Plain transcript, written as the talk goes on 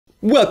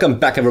Welcome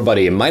back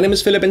everybody, my name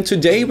is Philip and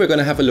today we're going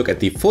to have a look at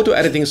the photo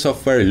editing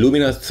software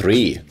Luminar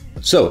 3.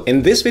 So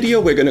in this video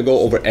we're going to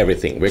go over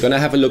everything. We're going to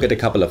have a look at a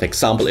couple of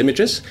example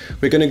images,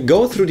 we're going to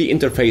go through the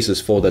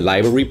interfaces for the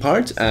library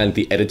part and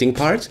the editing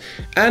part,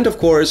 and of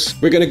course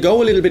we're going to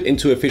go a little bit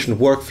into efficient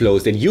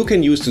workflows that you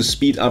can use to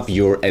speed up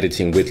your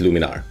editing with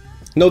Luminar.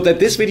 Note that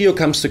this video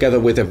comes together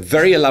with a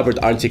very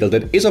elaborate article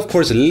that is of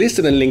course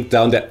listed and linked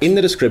down there in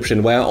the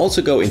description, where I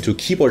also go into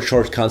keyboard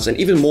shortcuts and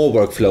even more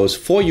workflows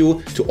for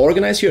you to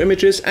organize your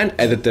images and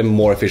edit them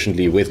more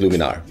efficiently with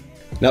Luminar.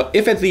 Now,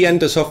 if at the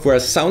end the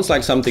software sounds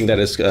like something that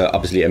is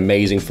obviously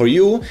amazing for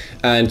you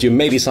and you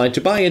may decide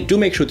to buy it, do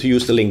make sure to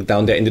use the link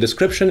down there in the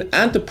description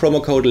and the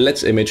promo code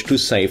Let's Image to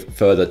save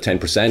further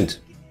 10%.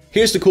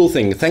 Here's the cool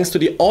thing, thanks to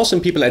the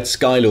awesome people at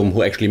Skylum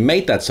who actually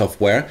made that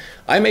software,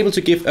 I'm able to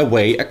give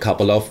away a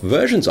couple of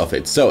versions of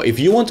it. So if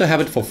you want to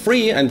have it for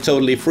free and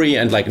totally free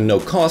and like no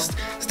cost,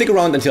 stick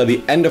around until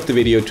the end of the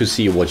video to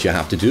see what you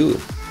have to do.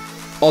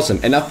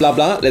 Awesome, enough blah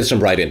blah, let's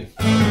jump right in.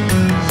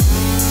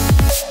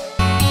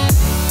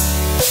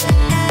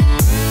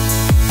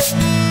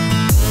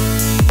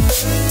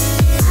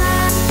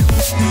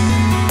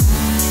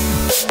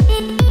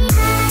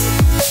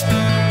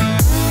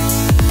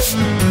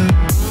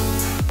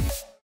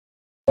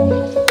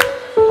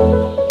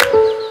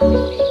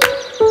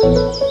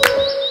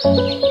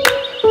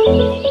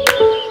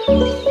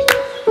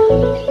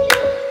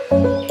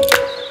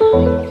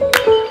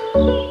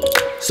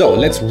 So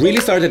let's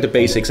really start at the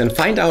basics and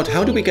find out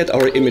how do we get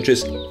our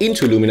images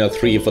into Luminar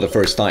 3 for the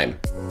first time.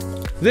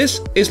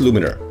 This is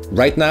Luminar.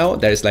 Right now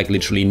there is like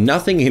literally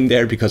nothing in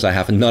there because I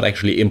have not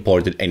actually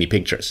imported any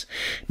pictures.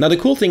 Now the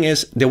cool thing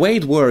is, the way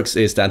it works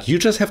is that you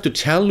just have to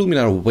tell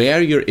Luminar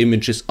where your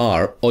images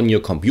are on your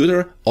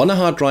computer, on a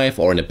hard drive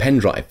or in a pen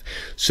drive.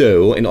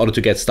 So in order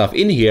to get stuff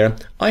in here,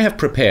 I have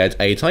prepared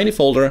a tiny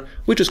folder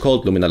which is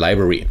called Luminar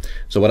Library.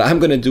 So what I'm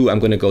going to do, I'm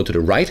going to go to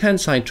the right hand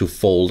side to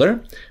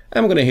folder.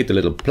 I'm going to hit the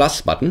little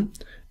plus button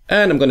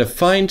and I'm going to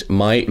find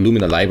my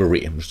Luminar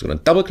library. I'm just going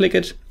to double click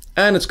it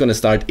and it's going to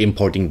start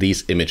importing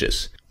these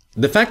images.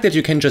 The fact that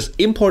you can just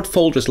import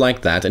folders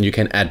like that and you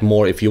can add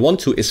more if you want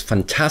to is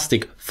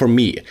fantastic for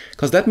me,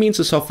 because that means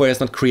the software is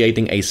not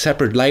creating a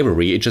separate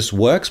library, it just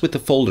works with the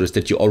folders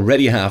that you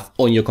already have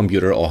on your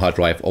computer or hard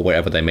drive or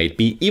wherever they may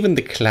be, even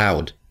the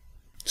cloud.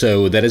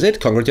 So that is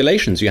it,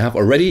 congratulations, you have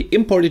already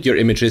imported your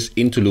images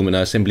into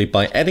Luminar simply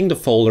by adding the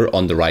folder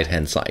on the right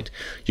hand side.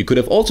 You could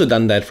have also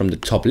done that from the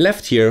top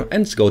left here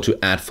and go to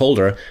add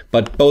folder,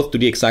 but both do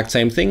the exact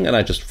same thing and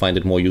I just find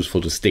it more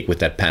useful to stick with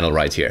that panel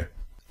right here.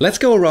 Let's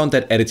go around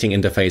that editing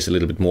interface a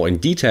little bit more in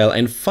detail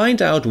and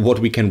find out what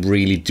we can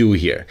really do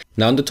here.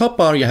 Now on the top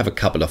bar you have a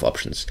couple of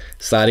options.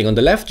 Starting on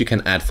the left you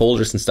can add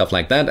folders and stuff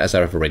like that, as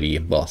I've already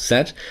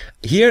said.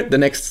 Here the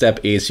next step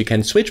is you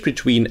can switch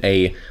between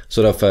a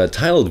sort of a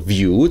tiled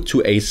view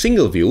to a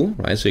single view,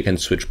 right? So you can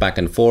switch back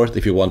and forth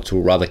if you want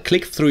to rather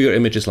click through your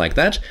images like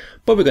that,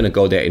 but we're going to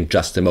go there in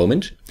just a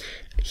moment.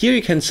 Here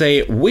you can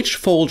say which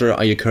folder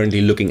are you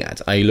currently looking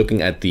at. Are you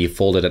looking at the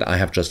folder that I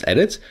have just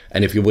added?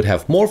 And if you would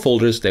have more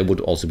folders, they would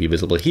also be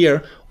visible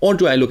here. Or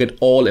do I look at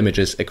all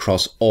images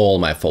across all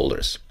my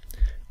folders?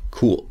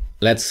 Cool.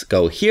 Let's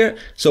go here.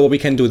 So what we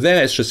can do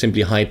there is just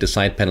simply hide the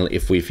side panel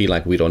if we feel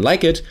like we don't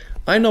like it.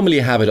 I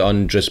normally have it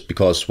on just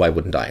because why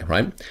wouldn't I,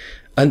 right?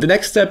 And the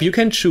next step, you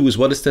can choose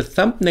what is the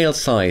thumbnail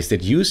size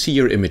that you see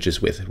your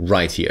images with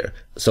right here.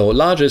 So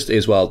largest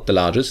is, well, the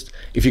largest.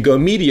 If you go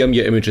medium,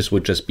 your images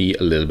would just be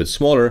a little bit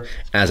smaller,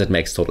 as it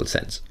makes total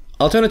sense.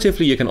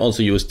 Alternatively, you can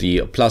also use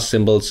the plus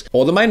symbols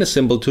or the minus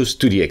symbol to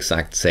do the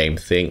exact same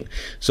thing.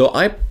 So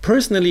I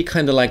personally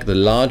kind of like the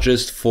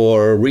largest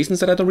for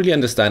reasons that I don't really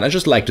understand. I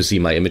just like to see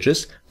my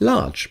images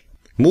large.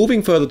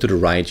 Moving further to the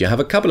right, you have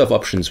a couple of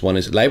options. One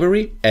is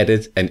library,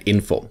 edit, and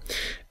info.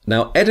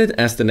 Now edit,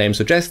 as the name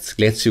suggests,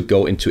 lets you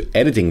go into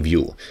editing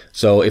view.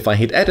 So if I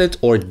hit edit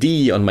or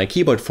D on my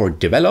keyboard for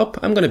develop,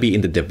 I'm going to be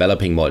in the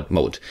developing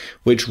mode,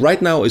 which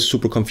right now is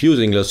super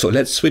confusing. So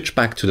let's switch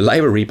back to the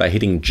library by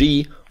hitting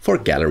G for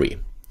gallery.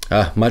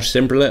 Much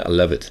simpler, I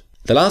love it.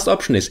 The last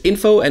option is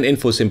info, and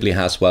info simply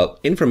has, well,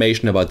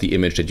 information about the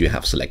image that you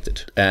have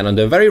selected. And on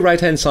the very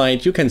right hand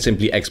side, you can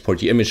simply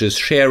export your images,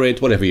 share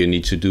it, whatever you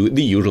need to do,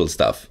 the usual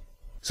stuff.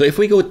 So if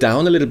we go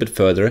down a little bit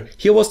further,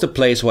 here was the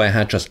place where I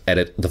had just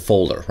added the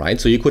folder,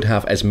 right? So you could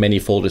have as many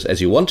folders as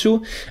you want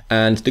to.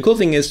 And the cool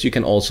thing is you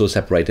can also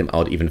separate them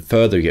out even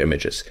further, your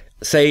images.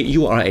 Say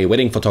you are a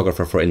wedding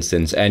photographer, for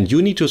instance, and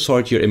you need to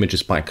sort your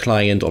images by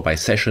client or by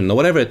session or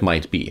whatever it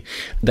might be.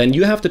 Then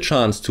you have the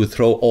chance to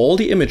throw all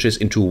the images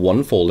into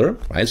one folder,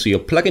 right? So you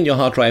plug in your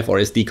hard drive or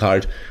SD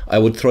card. I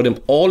would throw them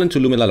all into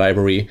Luminar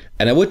Library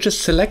and I would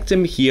just select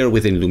them here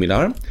within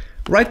Luminar,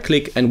 right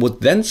click, and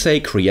would then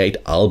say create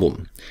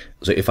album.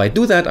 So if I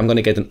do that, I'm going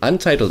to get an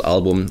untitled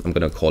album. I'm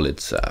going to call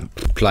it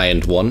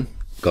client 1,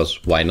 because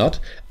why not?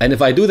 And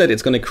if I do that,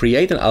 it's going to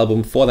create an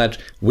album for that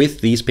with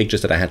these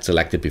pictures that I had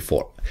selected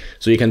before.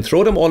 So you can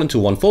throw them all into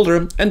one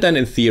folder and then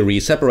in theory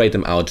separate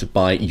them out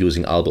by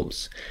using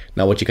albums.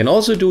 Now what you can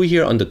also do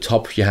here on the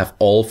top, you have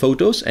all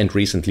photos and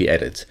recently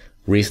edited.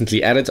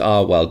 Recently added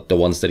are, well, the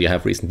ones that you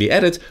have recently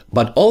added,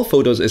 but all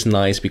photos is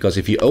nice because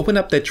if you open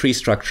up that tree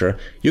structure,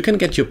 you can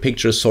get your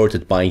pictures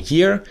sorted by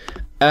year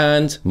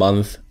and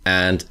month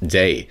and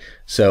day.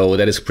 So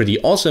that is pretty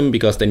awesome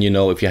because then you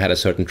know if you had a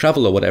certain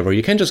travel or whatever,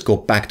 you can just go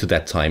back to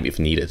that time if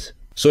needed.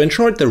 So in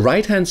short, the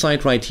right-hand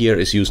side right here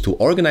is used to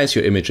organize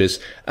your images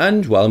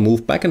and, well,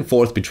 move back and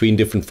forth between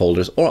different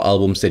folders or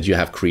albums that you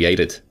have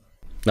created.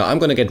 Now I'm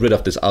going to get rid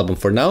of this album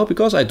for now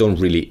because I don't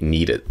really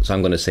need it. So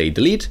I'm going to say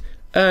delete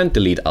and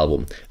delete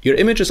album. Your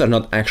images are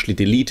not actually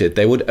deleted.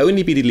 They would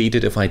only be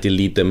deleted if I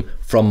delete them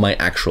from my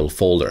actual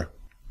folder.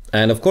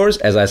 And of course,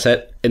 as I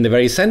said, in the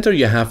very center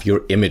you have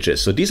your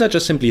images. So these are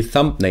just simply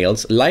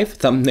thumbnails, live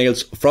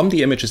thumbnails from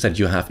the images that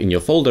you have in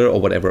your folder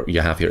or whatever you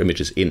have your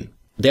images in.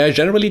 There are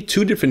generally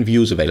two different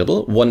views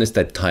available. One is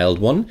that tiled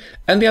one,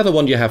 and the other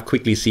one you have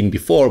quickly seen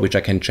before, which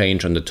I can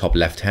change on the top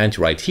left hand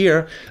right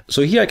here.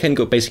 So here I can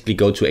basically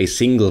go to a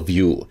single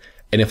view.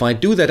 And if I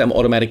do that, I'm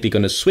automatically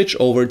going to switch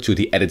over to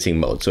the editing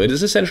mode. So it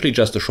is essentially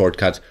just a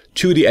shortcut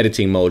to the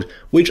editing mode,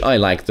 which I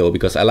like though,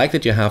 because I like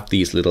that you have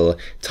these little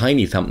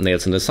tiny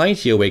thumbnails on the side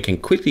here where you can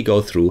quickly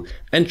go through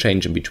and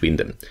change in between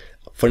them.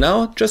 For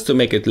now, just to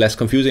make it less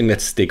confusing,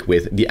 let's stick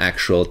with the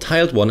actual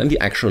tiled one and the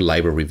actual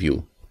library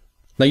view.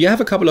 Now you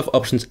have a couple of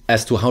options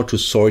as to how to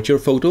sort your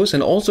photos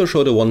and also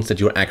show the ones that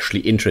you're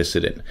actually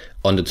interested in.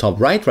 On the top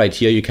right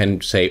here, you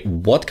can say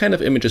what kind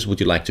of images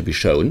would you like to be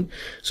shown.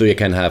 So you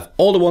can have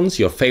all the ones,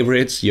 your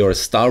favorites, your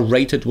star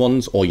rated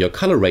ones or your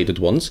color rated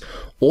ones,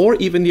 or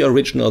even the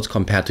originals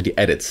compared to the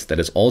edits. That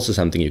is also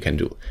something you can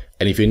do.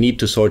 And if you need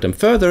to sort them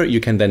further, you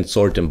can then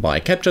sort them by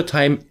capture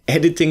time,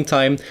 editing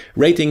time,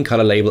 rating,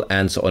 color label,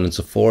 and so on and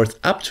so forth,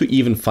 up to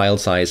even file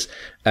size.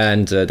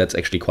 And that's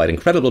actually quite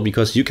incredible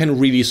because you can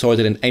really sort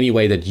it in any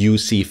way that you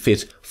see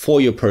fit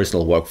for your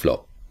personal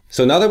workflow.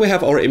 So now that we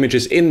have our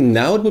images in,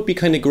 now it would be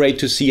kind of great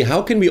to see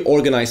how can we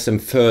organize them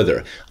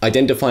further,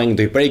 identifying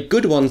the very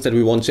good ones that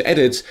we want to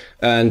edit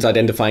and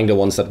identifying the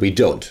ones that we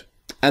don't.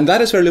 And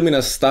that is where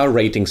Luminar's star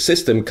rating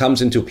system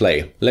comes into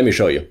play. Let me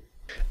show you.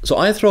 So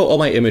I throw all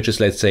my images,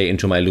 let's say,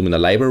 into my Luminar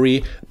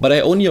library, but I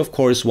only, of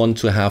course, want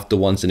to have the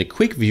ones in a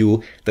quick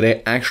view that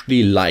I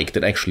actually like,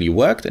 that actually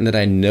worked, and that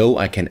I know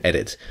I can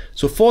edit.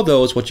 So for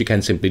those, what you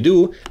can simply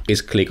do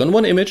is click on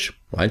one image,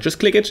 right? Just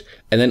click it,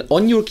 and then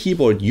on your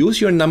keyboard,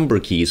 use your number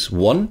keys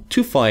 1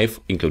 to 5,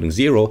 including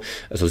 0,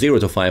 so 0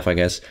 to 5, I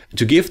guess,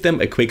 to give them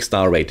a quick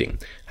star rating.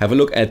 Have a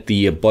look at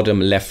the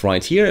bottom left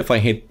right here. If I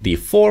hit the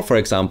 4, for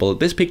example,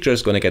 this picture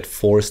is going to get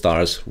 4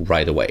 stars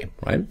right away,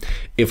 right?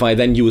 If I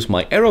then use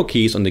my arrow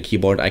keys on the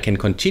keyboard, I can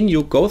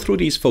continue, go through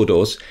these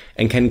photos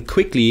and can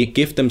quickly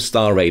give them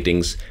star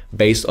ratings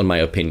based on my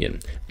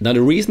opinion. Now,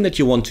 the reason that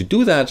you want to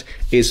do that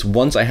is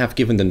once I have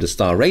given them the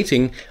star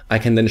rating, I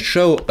can then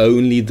show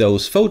only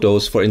those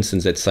photos, for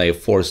instance, let's say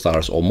 4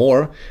 stars or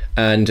more,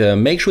 and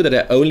make sure that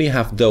I only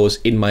have those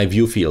in my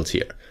view field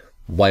here.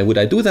 Why would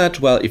I do that?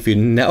 Well, if you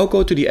now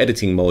go to the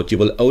editing mode, you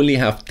will only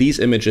have these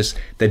images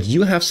that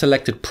you have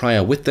selected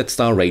prior with that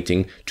star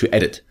rating to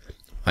edit,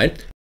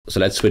 right? So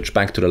let's switch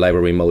back to the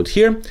library mode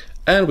here,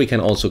 and we can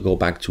also go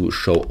back to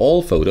show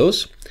all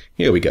photos.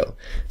 Here we go.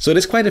 So it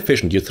is quite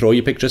efficient. You throw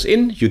your pictures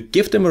in, you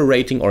give them a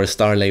rating or a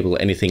star label,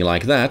 anything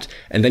like that,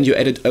 and then you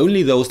edit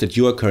only those that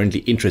you are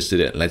currently interested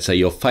in. Let's say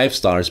you're 5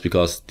 stars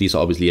because these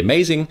are obviously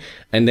amazing,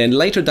 and then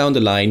later down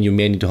the line you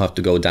may need to have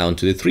to go down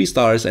to the 3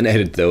 stars and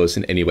edit those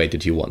in any way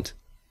that you want.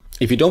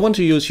 If you don't want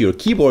to use your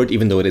keyboard,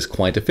 even though it is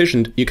quite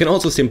efficient, you can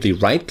also simply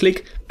right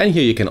click, and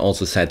here you can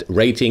also set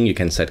rating, you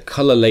can set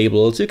color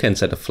labels, you can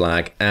set a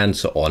flag, and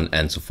so on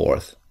and so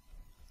forth.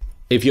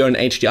 If you're an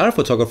HDR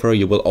photographer,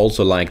 you will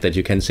also like that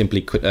you can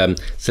simply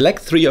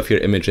select 3 of your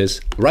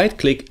images, right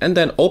click, and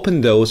then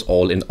open those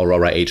all in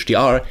Aurora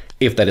HDR,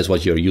 if that is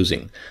what you're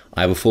using.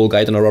 I have a full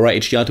guide on Aurora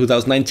HDR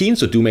 2019,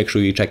 so do make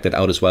sure you check that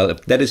out as well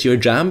if that is your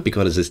jam,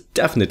 because this is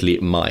definitely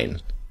mine.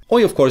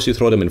 Or of course you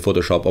throw them in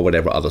Photoshop or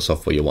whatever other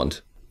software you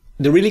want.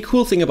 The really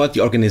cool thing about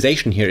the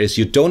organization here is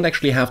you don't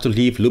actually have to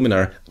leave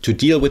Luminar to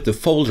deal with the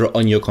folder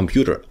on your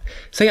computer.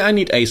 Say I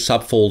need a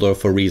subfolder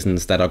for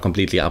reasons that are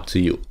completely up to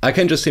you. I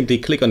can just simply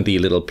click on the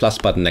little plus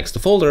button next to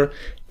folder,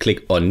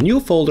 click on new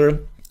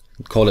folder,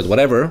 call it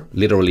whatever,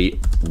 literally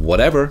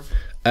whatever,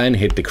 and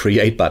hit the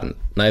create button.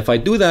 Now if I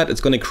do that,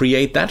 it's going to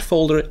create that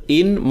folder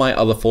in my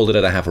other folder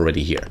that I have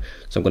already here.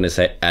 So I'm going to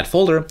say add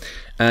folder.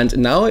 And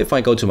now if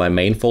I go to my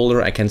main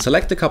folder, I can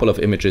select a couple of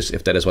images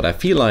if that is what I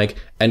feel like,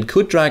 and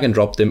could drag and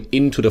drop them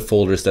into the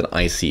folders that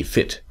I see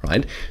fit,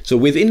 right? So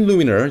within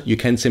Luminar, you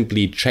can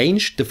simply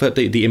change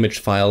the image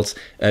files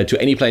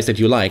to any place that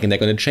you like, and they're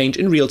going to change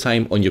in real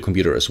time on your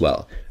computer as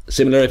well.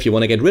 Similar, if you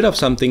want to get rid of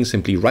something,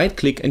 simply right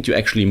click and you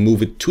actually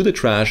move it to the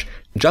trash,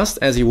 just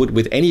as you would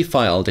with any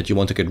file that you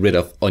want to get rid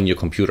of on your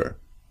computer.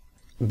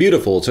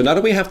 Beautiful. So now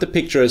that we have the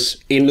pictures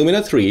in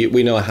Luminar 3,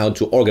 we know how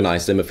to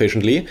organize them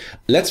efficiently.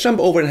 Let's jump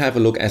over and have a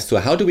look as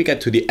to how do we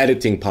get to the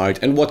editing part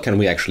and what can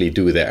we actually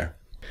do there.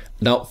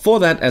 Now for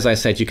that, as I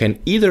said, you can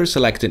either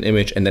select an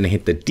image and then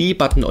hit the D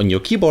button on your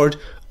keyboard,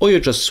 or you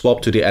just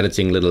swap to the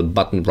editing little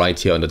button right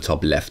here on the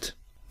top left.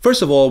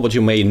 First of all, what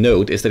you may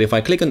note is that if I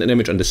click on an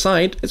image on the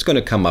side, it's going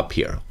to come up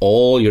here.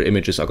 All your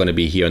images are going to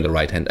be here on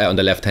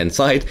the left-hand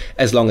side,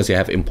 as long as you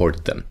have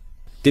imported them.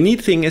 The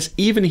neat thing is,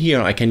 even here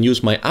I can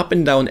use my up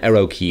and down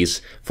arrow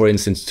keys, for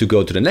instance, to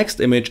go to the next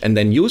image, and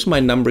then use my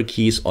number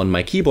keys on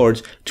my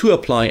keyboard to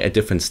apply a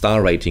different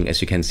star rating, as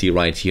you can see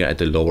right here at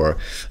the lower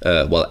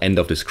end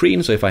of the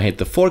screen. So if I hit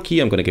the 4 key,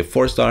 I'm going to give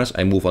 4 stars.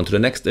 I move on to the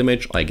next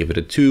image, I give it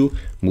a 2,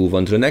 move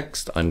on to the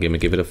next, I'm going to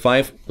give it a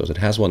 5, because it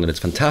has one and it's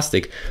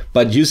fantastic.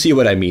 But you see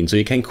what I mean. So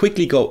you can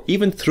quickly go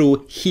even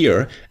through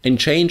here and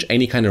change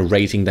any kind of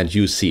rating that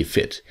you see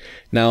fit.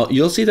 Now,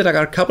 you'll see that I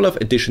got a couple of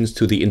additions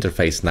to the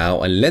interface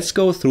now, and let's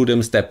go through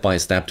them step by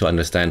step to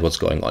understand what's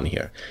going on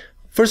here.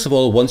 First of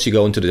all, once you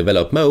go into the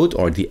develop mode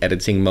or the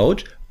editing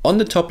mode, on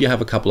the top you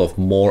have a couple of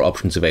more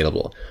options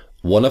available.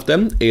 One of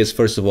them is,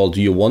 first of all,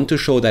 do you want to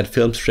show that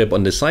film strip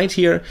on the side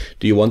here?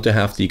 Do you want to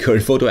have the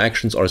current photo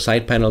actions or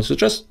side panels? So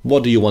just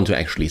what do you want to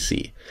actually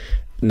see?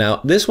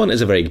 Now, this one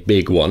is a very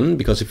big one,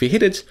 because if you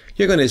hit it,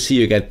 you're going to see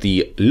you get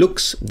the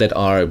looks that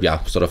are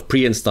sort of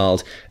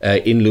pre-installed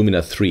in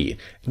Luminar 3.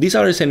 These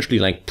are essentially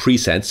like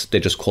presets. They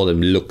just call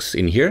them looks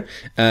in here,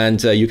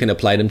 and you can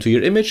apply them to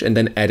your image and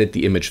then edit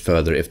the image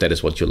further if that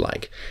is what you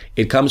like.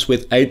 It comes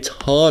with a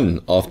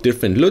ton of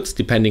different looks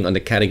depending on the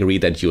category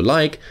that you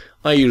like.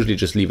 I usually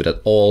just leave it at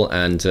all,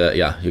 and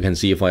you can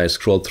see if I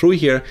scroll through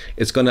here,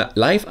 it's gonna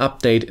live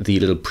update the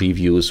little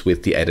previews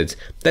with the edit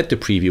that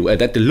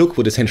the look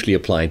would essentially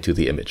apply to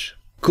the image.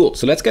 Cool,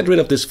 so let's get rid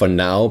of this for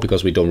now,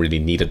 because we don't really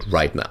need it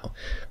right now.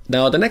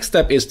 Now, the next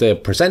step is the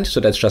present,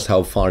 so that's just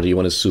how far do you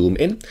want to zoom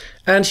in.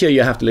 And here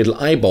you have the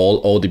little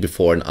eyeball or the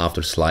before and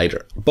after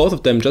slider. Both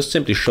of them just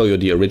simply show you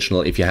the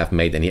original if you have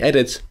made any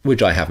edits,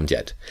 which I haven't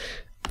yet.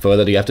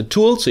 Further, you have the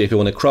tools, so if you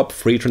want to crop,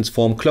 free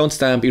transform, clone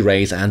stamp,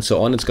 erase, and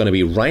so on, it's going to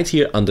be right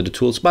here under the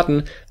tools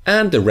button,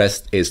 and the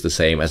rest is the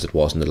same as it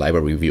was in the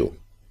library view.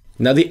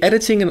 Now, the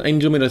editing in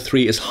Luminar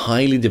 3 is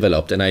highly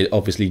developed, and I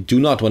obviously do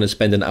not want to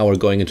spend an hour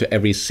going into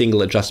every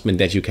single adjustment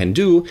that you can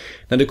do.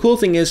 Now, the cool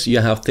thing is you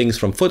have things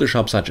from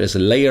Photoshop such as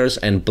layers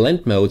and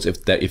blend modes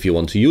if you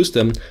want to use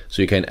them.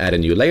 So you can add a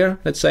new layer,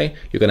 let's say.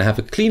 You're going to have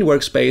a clean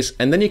workspace,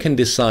 and then you can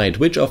decide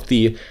which of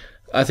the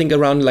I think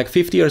around like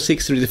 50 or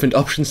 60 different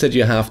options that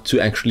you have to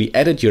actually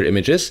edit your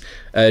images.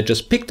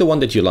 Just pick the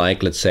one that you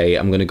like. Let's say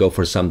I'm going to go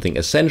for something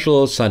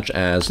essential, such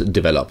as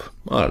develop.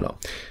 I don't know.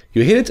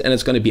 You hit it and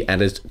it's going to be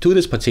added to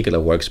this particular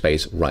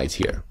workspace right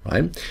here,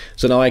 right?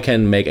 So now I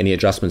can make any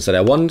adjustments that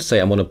I want. Say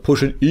I want to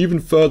push it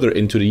even further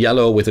into the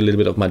yellow with a little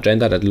bit of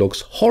magenta. That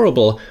looks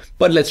horrible,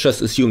 but let's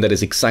just assume that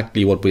is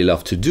exactly what we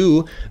love to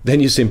do. Then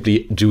you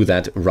simply do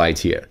that right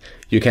here.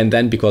 You can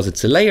then, because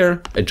it's a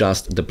layer,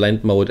 adjust the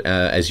blend mode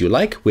as you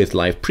like with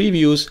live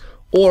previews,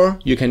 or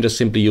you can just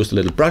simply use the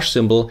little brush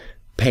symbol,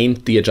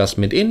 paint the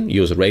adjustment in,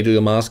 use a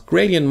radial mask,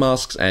 gradient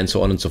masks, and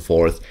so on and so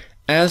forth,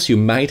 as you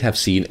might have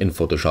seen in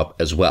Photoshop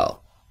as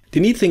well. The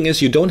neat thing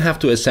is you don't have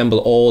to assemble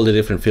all the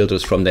different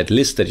filters from that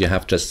list that you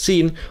have just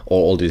seen,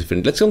 or all the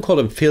different, let's don't call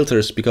them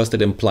filters because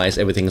that implies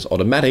everything is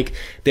automatic.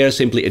 They are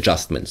simply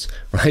adjustments,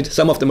 right?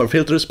 Some of them are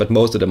filters, but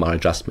most of them are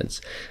adjustments.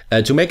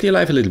 To make your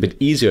life a little bit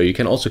easier, you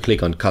can also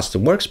click on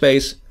Custom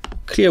Workspace,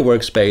 Clear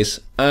Workspace,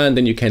 and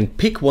then you can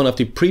pick one of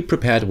the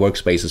pre-prepared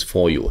workspaces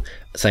for you.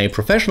 Say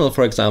Professional,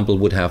 for example,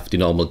 would have the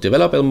normal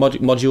developer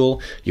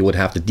module, you would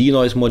have the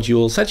denoise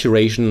module,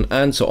 saturation,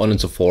 and so on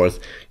and so forth,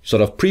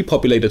 sort of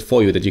pre-populated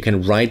for you that you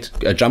can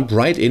jump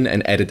right in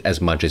and edit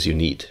as much as you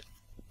need.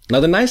 Now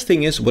the nice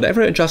thing is,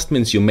 whatever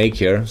adjustments you make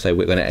here, say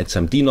we're going to add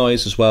some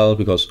denoise as well,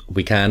 because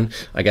we can,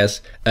 I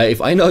guess. If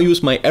I now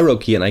use my arrow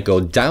key and I go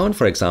down,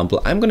 for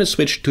example, I'm going to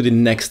switch to the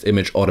next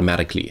image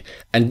automatically.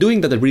 And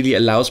doing that really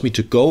allows me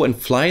to go and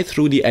fly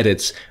through the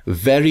edits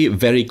very,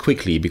 very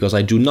quickly, because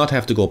I do not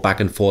have to go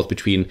back and forth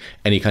between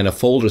any kind of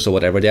folders or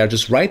whatever. They are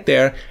just right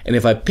there. And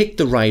if I pick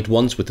the right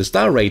ones with the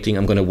star rating,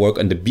 I'm going to work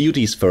on the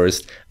beauties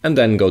first and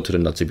then go to the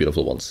not so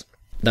beautiful ones.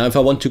 Now, if I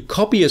want to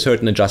copy a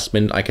certain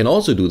adjustment, I can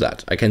also do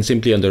that. I can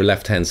simply on the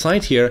left-hand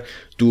side here,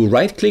 do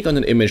right-click on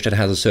an image that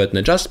has a certain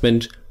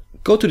adjustment,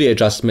 go to the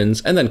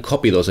adjustments, and then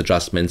copy those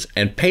adjustments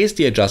and paste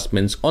the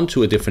adjustments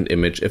onto a different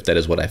image if that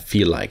is what I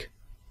feel like.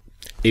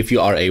 If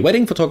you are a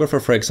wedding photographer,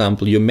 for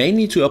example, you may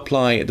need to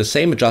apply the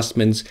same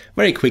adjustments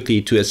very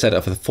quickly to a set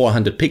of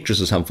 400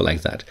 pictures or something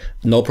like that.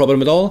 No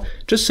problem at all.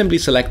 Just simply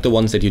select the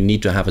ones that you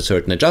need to have a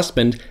certain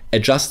adjustment,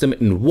 adjust them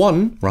in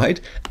one,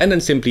 right? And then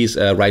simply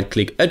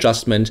right-click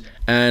adjustment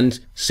and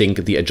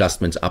sync the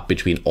adjustments up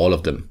between all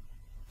of them.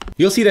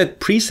 You'll see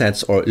that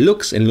presets or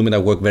looks in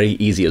Luminar work very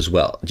easy as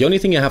well. The only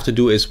thing you have to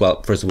do is,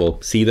 well, first of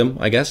all, see them,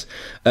 I guess.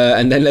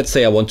 And then let's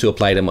say I want to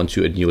apply them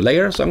onto a new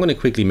layer. So I'm going to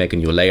quickly make a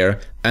new layer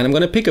and I'm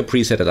going to pick a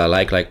preset that I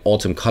like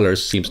autumn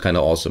colors. Seems kind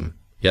of awesome.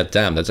 Yeah,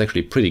 damn, that's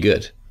actually pretty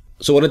good.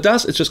 So what it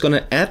does, it's just going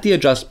to add the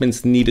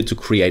adjustments needed to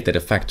create that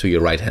effect to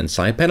your right-hand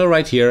side panel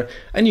right here.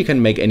 And you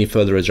can make any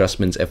further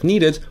adjustments if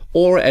needed,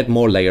 or add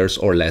more layers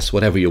or less,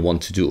 whatever you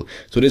want to do.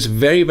 So it is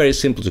very, very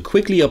simple to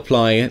quickly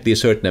apply the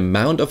certain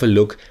amount of a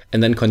look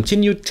and then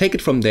continue, take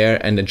it from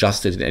there and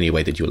adjust it in any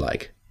way that you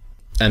like.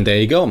 And there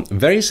you go.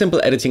 Very simple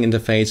editing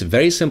interface,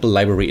 very simple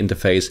library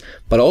interface,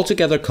 but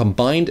altogether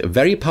combined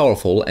very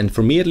powerful, and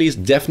for me at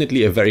least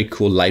definitely a very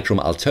cool Lightroom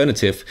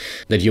alternative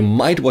that you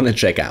might want to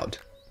check out.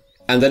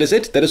 And that is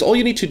it. That is all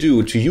you need to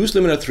do to use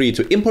Luminar 3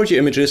 to import your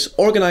images,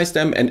 organize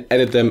them and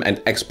edit them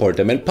and export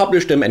them and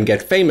publish them and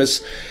get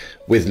famous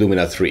with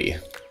Luminar 3.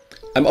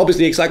 I'm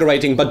obviously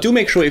exaggerating, but do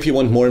make sure if you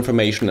want more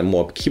information and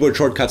more keyboard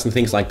shortcuts and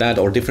things like that,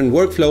 or different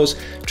workflows,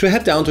 to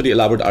head down to the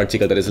elaborate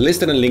article that is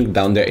listed and linked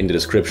down there in the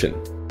description.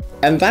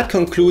 And that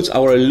concludes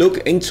our look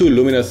into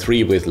Luminar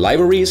 3 with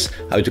libraries,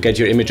 how to get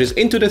your images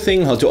into the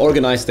thing, how to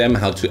organize them,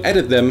 how to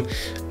edit them,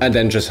 and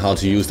then just how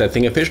to use that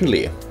thing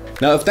efficiently.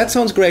 Now, if that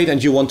sounds great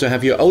and you want to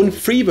have your own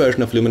free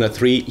version of Luminar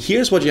 3,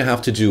 here's what you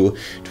have to do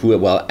to,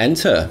 well,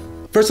 enter.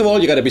 First of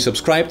all, you gotta be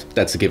subscribed,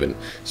 that's a given.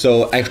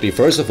 So actually,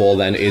 first of all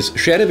then is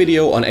share the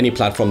video on any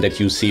platform that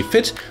you see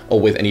fit, or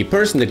with any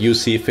person that you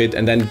see fit,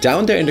 and then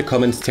down there in the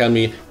comments tell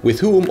me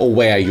with whom or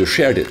where you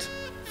shared it.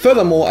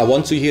 Furthermore, I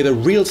want to hear the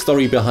real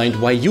story behind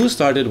why you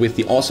started with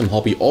the awesome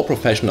hobby or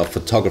profession of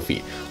photography.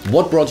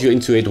 What brought you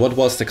into it? What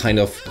was the kind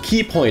of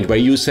key point where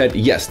you said,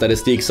 yes, that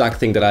is the exact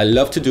thing that I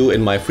love to do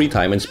in my free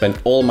time and spend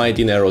all my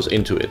dineros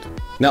into it?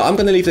 Now, I'm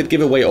gonna leave that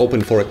giveaway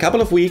open for a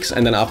couple of weeks,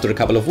 and then after a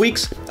couple of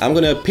weeks, I'm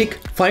gonna pick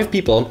 5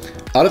 people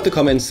out of the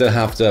comments that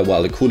have the,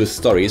 well, the coolest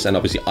stories, and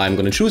obviously I'm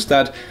gonna choose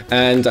that,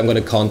 and I'm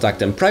gonna contact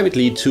them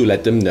privately to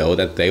let them know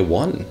that they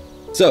won.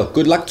 So,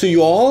 good luck to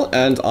you all,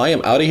 and I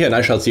am out of here, and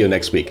I shall see you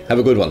next week. Have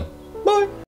a good one.